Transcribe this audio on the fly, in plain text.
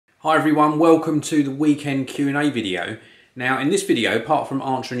Hi everyone, welcome to the weekend Q&A video. Now in this video, apart from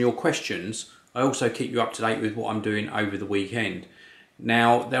answering your questions, I also keep you up to date with what I'm doing over the weekend.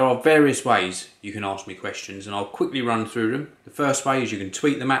 Now there are various ways you can ask me questions and I'll quickly run through them. The first way is you can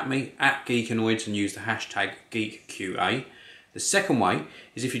tweet them at me, at Geekanoids, and use the hashtag GeekQA. The second way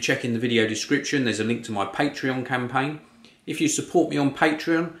is if you check in the video description, there's a link to my Patreon campaign. If you support me on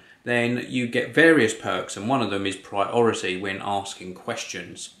Patreon, then you get various perks, and one of them is priority when asking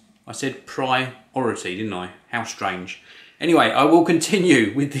questions. I said priority, didn't I? How strange. Anyway, I will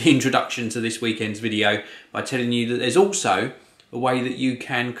continue with the introduction to this weekend's video by telling you that there's also a way that you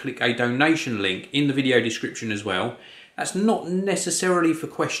can click a donation link in the video description as well. That's not necessarily for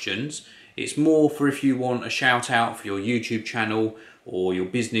questions, it's more for if you want a shout out for your YouTube channel or your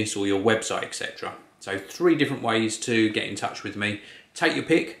business or your website, etc. So 3 different ways to get in touch with me. Take your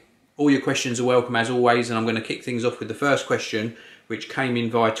pick. All your questions are welcome as always, and I'm going to kick things off with the first question, which came in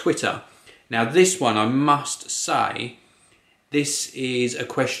via Twitter. Now this one, I must say, this is a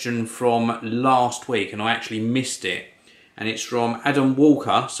question from last week and I actually missed it. And it's from Adam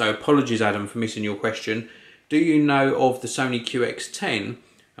Walker, so apologies Adam for missing your question. Do you know of the Sony QX10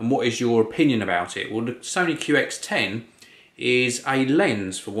 and what is your opinion about it? Well, the Sony QX10 is a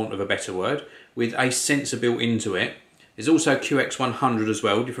lens, for want of a better word, with a sensor built into it. There's also QX100 as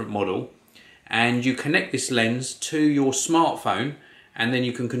well, different model. And you connect this lens to your smartphone and then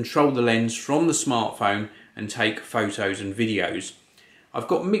you can control the lens from the smartphone and take photos and videos. I've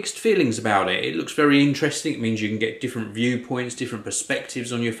got mixed feelings about it. It looks very interesting. It means you can get different viewpoints, different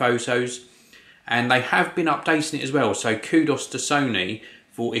perspectives on your photos. And they have been updating it as well. So kudos to Sony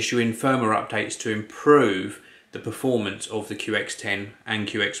for issuing firmware updates to improve the performance of the QX10 and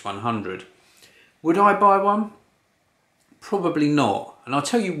QX100. Would I buy one? Probably not. And I'll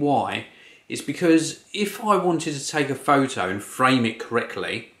tell you why. It's because if I wanted to take a photo and frame it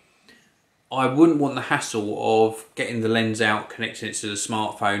correctly, I wouldn't want the hassle of getting the lens out, connecting it to the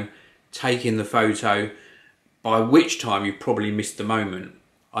smartphone, taking the photo, by which time you've probably missed the moment.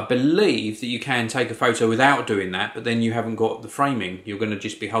 I believe that you can take a photo without doing that, but then you haven't got the framing. You're going to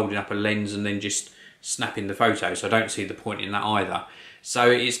just be holding up a lens and then just snapping the photo, so I don't see the point in that either. So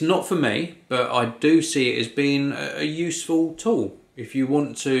it's not for me, but I do see it as being a useful tool. If you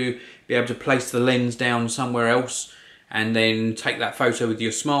want to be able to place the lens down somewhere else and then take that photo with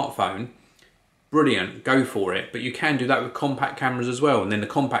your smartphone, brilliant, go for it. But you can do that with compact cameras as well. And then the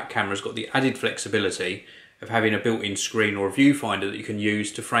compact camera's got the added flexibility of having a built-in screen or a viewfinder that you can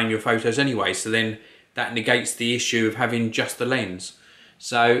use to frame your photos anyway. So then that negates the issue of having just the lens.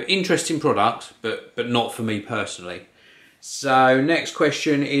 So interesting product, but not for me personally. So next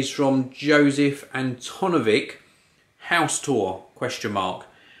question is from Joseph Antonovic. House tour, question mark.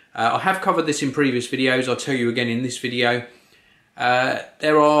 I have covered this in previous videos. I'll tell you again in this video.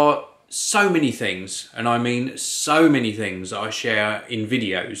 There are so many things, and I mean so many things that I share in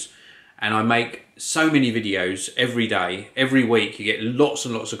videos, and I make so many videos every day, every week. You get lots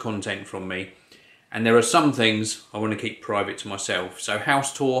and lots of content from me, and there are some things I want to keep private to myself. So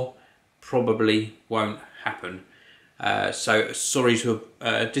house tour probably won't happen. So sorry to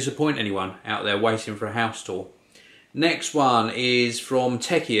disappoint anyone out there waiting for a house tour. Next one is from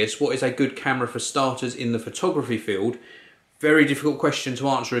Techius. What is a good camera for starters in the photography field? Very difficult question to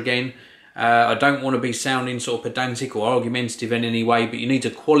answer again. I don't want to be sounding sort of pedantic or argumentative in any way, but you need to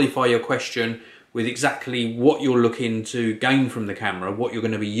qualify your question with exactly what you're looking to gain from the camera, what you're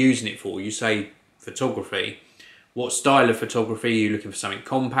going to be using it for. You say photography. What style of photography? Are you looking for something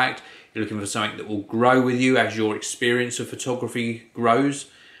compact? You're looking for something that will grow with you as your experience of photography grows.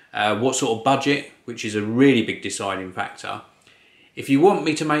 What sort of budget, which is a really big deciding factor. If you want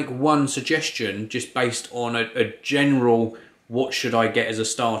me to make one suggestion just based on a general what should I get as a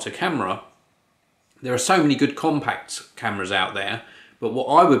starter camera, there are so many good compact cameras out there, but what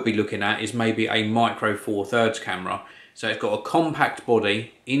I would be looking at is maybe a micro 4/3 camera. So it's got a compact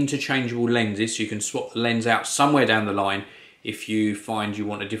body, interchangeable lenses, so you can swap the lens out somewhere down the line if you find you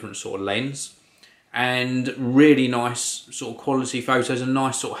want a different sort of lens. And really nice sort of quality photos and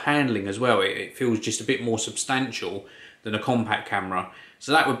nice sort of handling as well. It feels just a bit more substantial than a compact camera.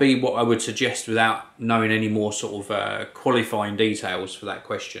 So that would be what I would suggest without knowing any more sort of qualifying details for that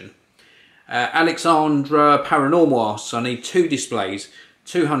question. Alexandra Paranormal asks, I need 2 displays,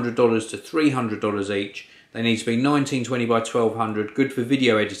 $200 to $300 each. They need to be 1920 by 1200, good for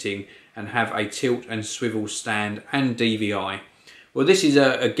video editing, and have a tilt and swivel stand and DVI. Well, this is,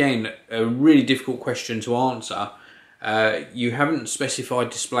 again, a really difficult question to answer. You haven't specified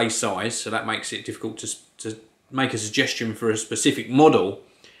display size, so that makes it difficult to make a suggestion for a specific model.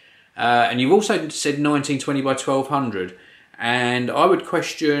 And you've also said 1920 by 1200. and I would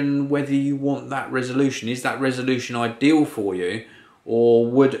question whether you want that resolution. Is that resolution ideal for you, or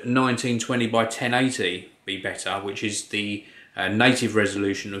would 1920 by 1080 be better, which is the native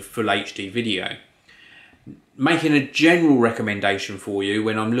resolution of full HD video? Making a general recommendation for you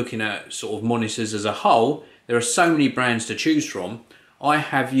when I'm looking at sort of monitors as a whole, there are so many brands to choose from. I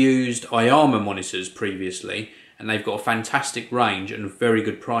have used IAMA monitors previously, and they've got a fantastic range and a very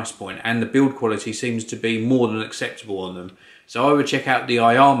good price point, and the build quality seems to be more than acceptable on them. So I would check out the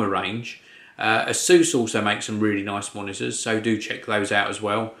IAMA range. Asus also makes some really nice monitors, so do check those out as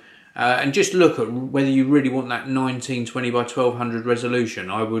well. And just look at whether you really want that 1920 by 1200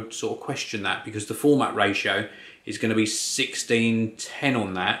 resolution. I would sort of question that, because the format ratio is going to be 16:10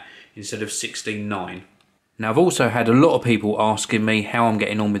 on that instead of 16:9. Now, I've also had a lot of people asking me how I'm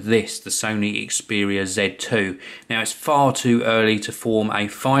getting on with this, the Sony Xperia Z2. Now, it's far too early to form a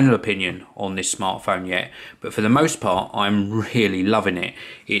final opinion on this smartphone yet, but for the most part, I'm really loving it.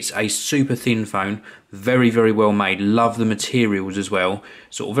 It's a super thin phone, very, very well made. Love the materials as well.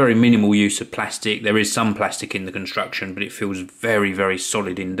 Sort of very minimal use of plastic. There is some plastic in the construction, but it feels very, very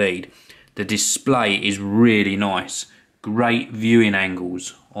solid indeed. The display is really nice. Great viewing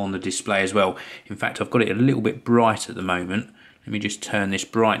angles on the display as well. In fact, I've got it a little bit bright at the moment. Let me just turn this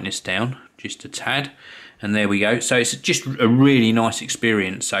brightness down just a tad, and there we go. So it's just a really nice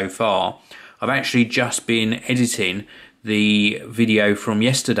experience so far. I've actually just been editing the video from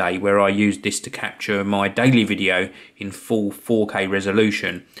yesterday where I used this to capture my daily video in full 4K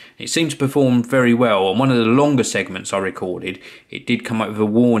resolution. It seemed to perform very well. On one of the longer segments I recorded, it did come up with a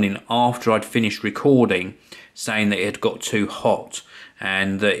warning after I'd finished recording saying that it had got too hot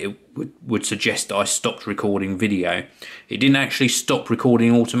and that it would suggest that I stopped recording video. It didn't actually stop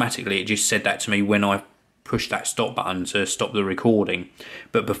recording automatically, it just said that to me when I pushed that stop button to stop the recording.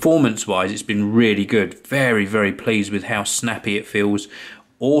 But performance wise, it's been really good. Very, very pleased with how snappy it feels.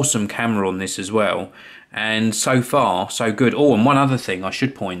 Awesome camera on this as well. And so far, so good. Oh, and one other thing I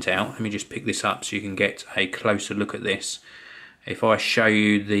should point out, let me just pick this up so you can get a closer look at this. If I show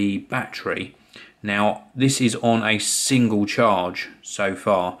you the battery, now this is on a single charge so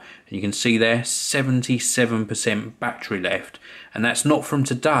far, and you can see there 77% battery left, and that's not from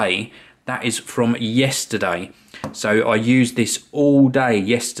today, that is from yesterday. So I used this all day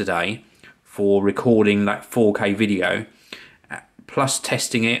yesterday for recording that 4K video, plus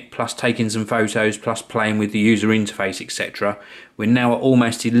testing it, plus taking some photos, plus playing with the user interface, etc. We're now at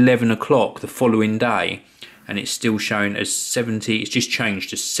almost 11 o'clock the following day, and it's still shown as 70, it's just changed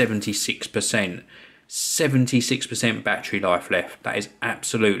to 76%. 76% battery life left. That is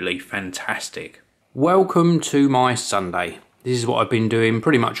absolutely fantastic. Welcome to my Sunday. This is what I've been doing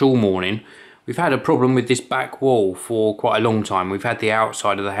pretty much all morning. We've had a problem with this back wall for quite a long time. We've had the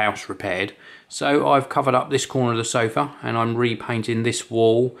outside of the house repaired. So I've covered up this corner of the sofa and I'm repainting this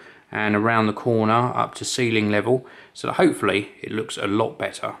wall and around the corner up to ceiling level, so that hopefully it looks a lot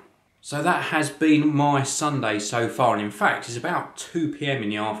better. So that has been my Sunday so far, and in fact it's about 2 PM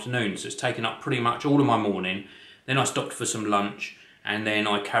in the afternoon, so it's taken up pretty much all of my morning. Then I stopped for some lunch and then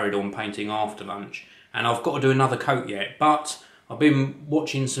I carried on painting after lunch. And I've got to do another coat yet, but I've been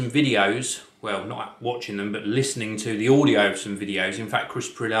watching some videos, well, not watching them, but listening to the audio of some videos. In fact,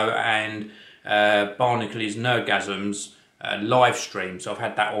 Chris Prillo and Barnacle's Nerdgasms live stream, so I've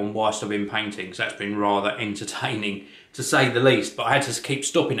had that on whilst I've been painting, so that's been rather entertaining to say the least, but I had to keep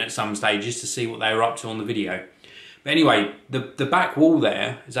stopping at some stages to see what they were up to on the video. But anyway, the back wall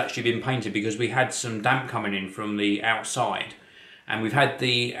there has actually been painted because we had some damp coming in from the outside, and we've had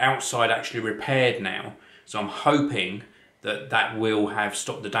the outside actually repaired now, so I'm hoping that that will have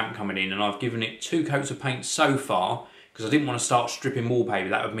stopped the damp coming in, and I've given it 2 coats of paint so far because I didn't want to start stripping wallpaper.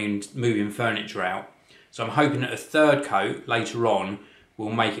 That would mean moving furniture out. So I'm hoping that a 3rd coat later on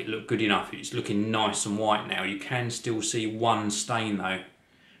will make it look good enough. It's looking nice and white now. You can still see one stain though.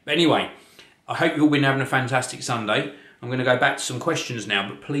 But anyway, I hope you've all been having a fantastic Sunday. I'm going to go back to some questions now,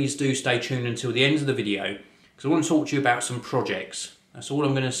 but please do stay tuned until the end of the video because I want to talk to you about some projects. That's all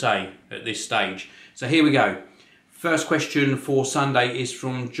I'm going to say at this stage. So here we go. First question for Sunday is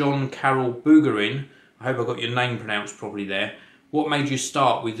from John Carroll Bougarin. I hope I got your name pronounced properly there. What made you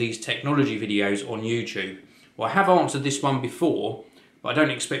start with these technology videos on YouTube? Well, I have answered this one before, but I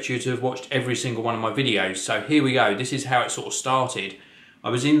don't expect you to have watched every single one of my videos. So here we go. This is how it sort of started. I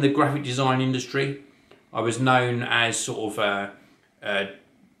was in the graphic design industry. I was known as sort of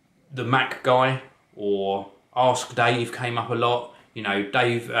the Mac guy, or Ask Dave came up a lot. You know,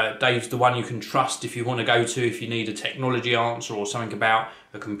 Dave's the one you can trust if you want to go to if you need a technology answer or something about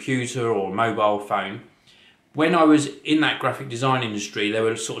a computer or a mobile phone. When I was in that graphic design industry, there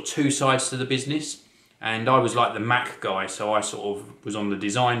were sort of 2 sides to the business. and I was like the Mac guy, so I sort of was on the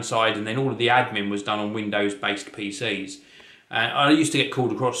design side, and then all of the admin was done on Windows-based PCs. I used to get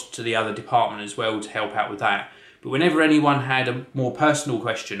called across to the other department as well to help out with that. But whenever anyone had a more personal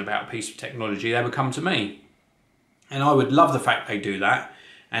question about a piece of technology, they would come to me. And I would love the fact they do that,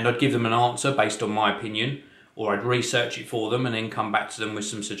 and I'd give them an answer based on my opinion, or I'd research it for them and then come back to them with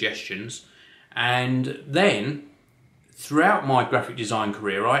some suggestions. And then, throughout my graphic design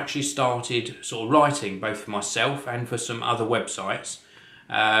career, I actually started sort of writing both for myself and for some other websites.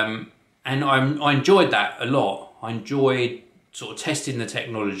 And I enjoyed that a lot. I enjoyed sort of testing the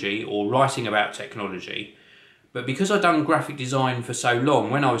technology or writing about technology. But because I'd done graphic design for so long,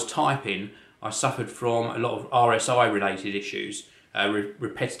 when I was typing, I suffered from a lot of RSI related issues,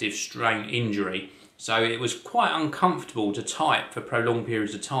 repetitive strain injury. So it was quite uncomfortable to type for prolonged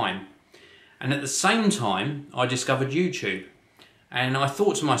periods of time. And at the same time, I discovered YouTube. And I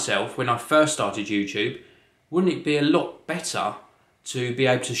thought to myself, when I first started YouTube, wouldn't it be a lot better to be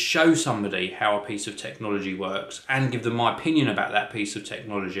able to show somebody how a piece of technology works and give them my opinion about that piece of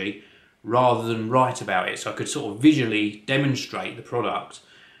technology rather than write about it, so I could sort of visually demonstrate the product,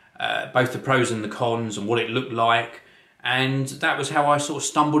 both the pros and the cons and what it looked like. And that was how I sort of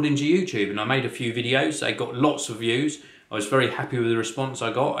stumbled into YouTube, and I made a few videos. They got lots of views. I was very happy with the response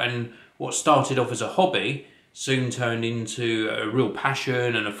I got, and what started off as a hobby soon turned into a real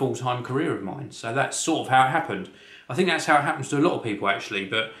passion and a full-time career of mine. So that's sort of how it happened. I think that's how it happens to a lot of people actually,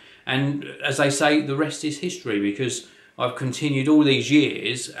 and as they say, the rest is history, because I've continued all these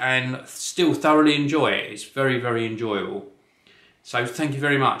years and still thoroughly enjoy it. It's very, very enjoyable. So thank you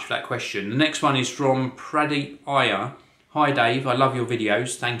very much for that question. The next one is from Pradeep Iyer. Hi Dave, I love your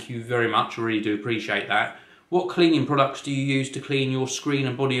videos. Thank you very much, I really do appreciate that. What cleaning products do you use to clean your screen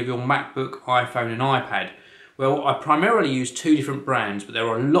and body of your MacBook, iPhone and iPad? Well, I primarily use two different brands, but there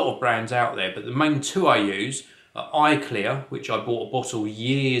are a lot of brands out there. But the main two I use are iClear, which I bought a bottle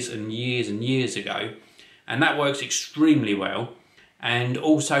years and years and years ago, and that works extremely well, and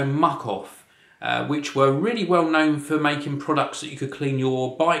also Muck Off, which were really well known for making products that you could clean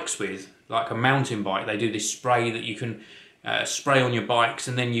your bikes with, like a mountain bike. They do this spray that you can spray on your bikes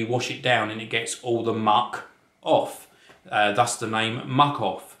and then you wash it down and it gets all the muck off, thus the name Muck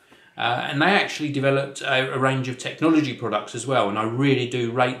Off. And they actually developed a range of technology products as well, and I really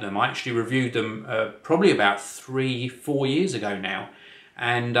do rate them. I actually reviewed them probably about 3-4 years ago now,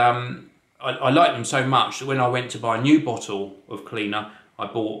 and I like them so much that when I went to buy a new bottle of cleaner, I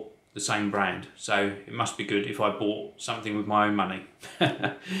bought the same brand. So it must be good if I bought something with my own money.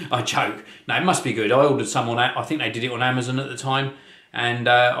 I joke. No, it must be good. I ordered some on, I think they did it on Amazon at the time, and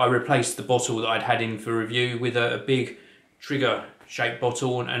I replaced the bottle that I'd had in for review with a big trigger shaped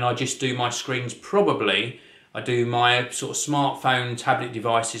bottle, and I just do my screens I do my sort of smartphone, tablet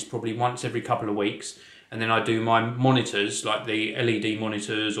devices probably once every couple of weeks, and then I do my monitors, like the LED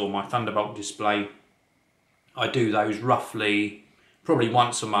monitors or my Thunderbolt display. I do those roughly probably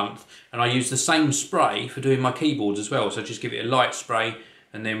once a month, and I use the same spray for doing my keyboards as well, so I just give it a light spray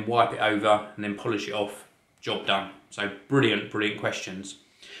and then wipe it over and then polish it off. Job done. So brilliant, brilliant questions.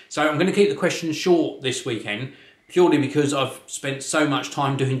 So I'm going to keep the questions short this weekend, purely because I've spent so much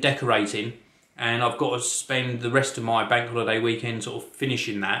time doing decorating and I've got to spend the rest of my bank holiday weekend sort of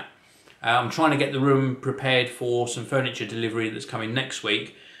finishing that. I'm trying to get the room prepared for some furniture delivery that's coming next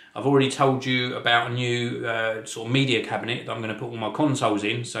week. I've already told you about a new sort of media cabinet that I'm going to put all my consoles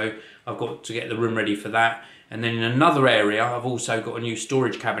in, so I've got to get the room ready for that. And then in another area, I've also got a new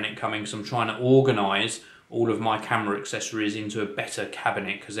storage cabinet coming, so I'm trying to organise all of my camera accessories into a better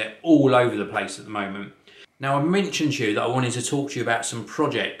cabinet because they're all over the place at the moment. Now, I mentioned to you that I wanted to talk to you about some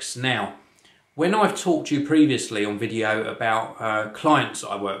projects. Now, when I've talked to you previously on video about clients that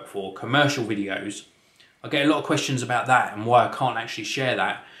I work for, commercial videos, I get a lot of questions about that and why I can't actually share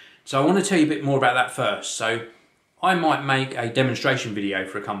that. So I want to tell you a bit more about that first. So I might make a demonstration video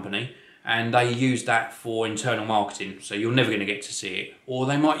for a company and they use that for internal marketing, so you're never going to get to see it. Or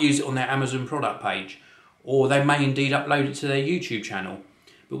they might use it on their Amazon product page, or they may indeed upload it to their YouTube channel.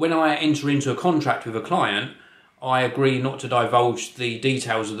 But when I enter into a contract with a client, I agree not to divulge the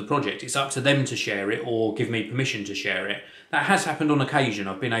details of the project. It's up to them to share it or give me permission to share it. That has happened on occasion.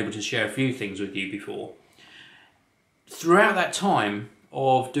 I've been able to share a few things with you before. Throughout that time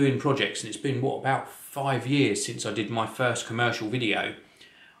of doing projects, and it's been, what, about 5 years since I did my first commercial video,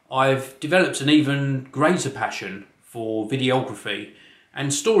 I've developed an even greater passion for videography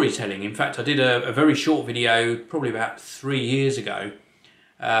and storytelling. In fact, I did a very short video probably about 3 years ago,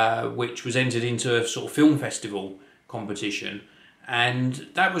 which was entered into a sort of film festival competition, and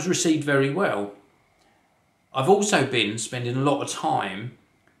that was received very well. I've also been spending a lot of time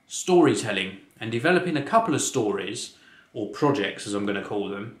storytelling and developing a couple of stories, or projects as I'm going to call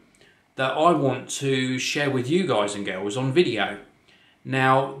them, that I want to share with you guys and girls on video.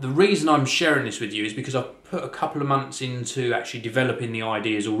 Now, the reason I'm sharing this with you is because I've put a couple of months into actually developing the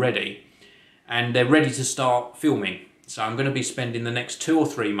ideas already, and they're ready to start filming. So I'm going to be spending the next 2 or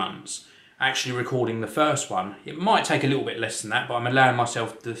 3 months actually recording the first one. It might take a little bit less than that, but I'm allowing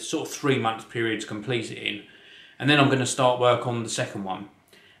myself the sort of 3-month period to complete it in. And then I'm going to start work on the second one.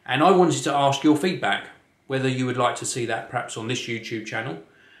 And I wanted to ask your feedback, whether you would like to see that perhaps on this YouTube channel,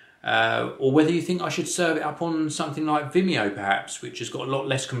 or whether you think I should serve it up on something like Vimeo perhaps, which has got a lot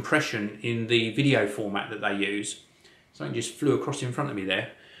less compression in the video format that they use. Something just flew across in front of me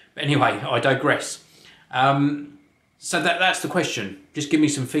there. But anyway, I digress. So that's the question. Just give me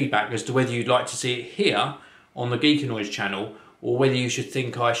some feedback as to whether you'd like to see it here on the Geekanoids channel, or whether you should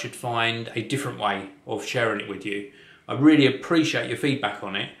think I should find a different way of sharing it with you. I really appreciate your feedback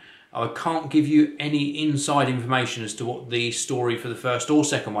on it. I can't give you any inside information as to what the story for the first or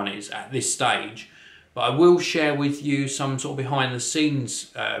second one is at this stage, but I will share with you some sort of behind the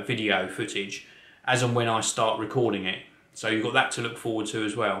scenes video footage as and when I start recording it. So you've got that to look forward to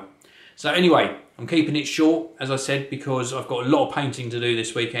as well. So anyway, I'm keeping it short, as I said, because I've got a lot of painting to do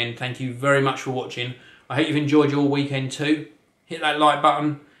this weekend. Thank you very much for watching. I hope you've enjoyed your weekend too. Hit that like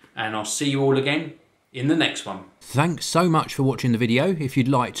button, and I'll see you all again in the next one. Thanks so much for watching the video. If you'd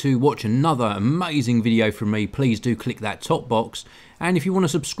like to watch another amazing video from me, please do click that top box. And if you want to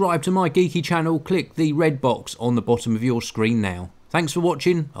subscribe to my geeky channel, click the red box on the bottom of your screen now. Thanks for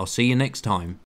watching. I'll see you next time.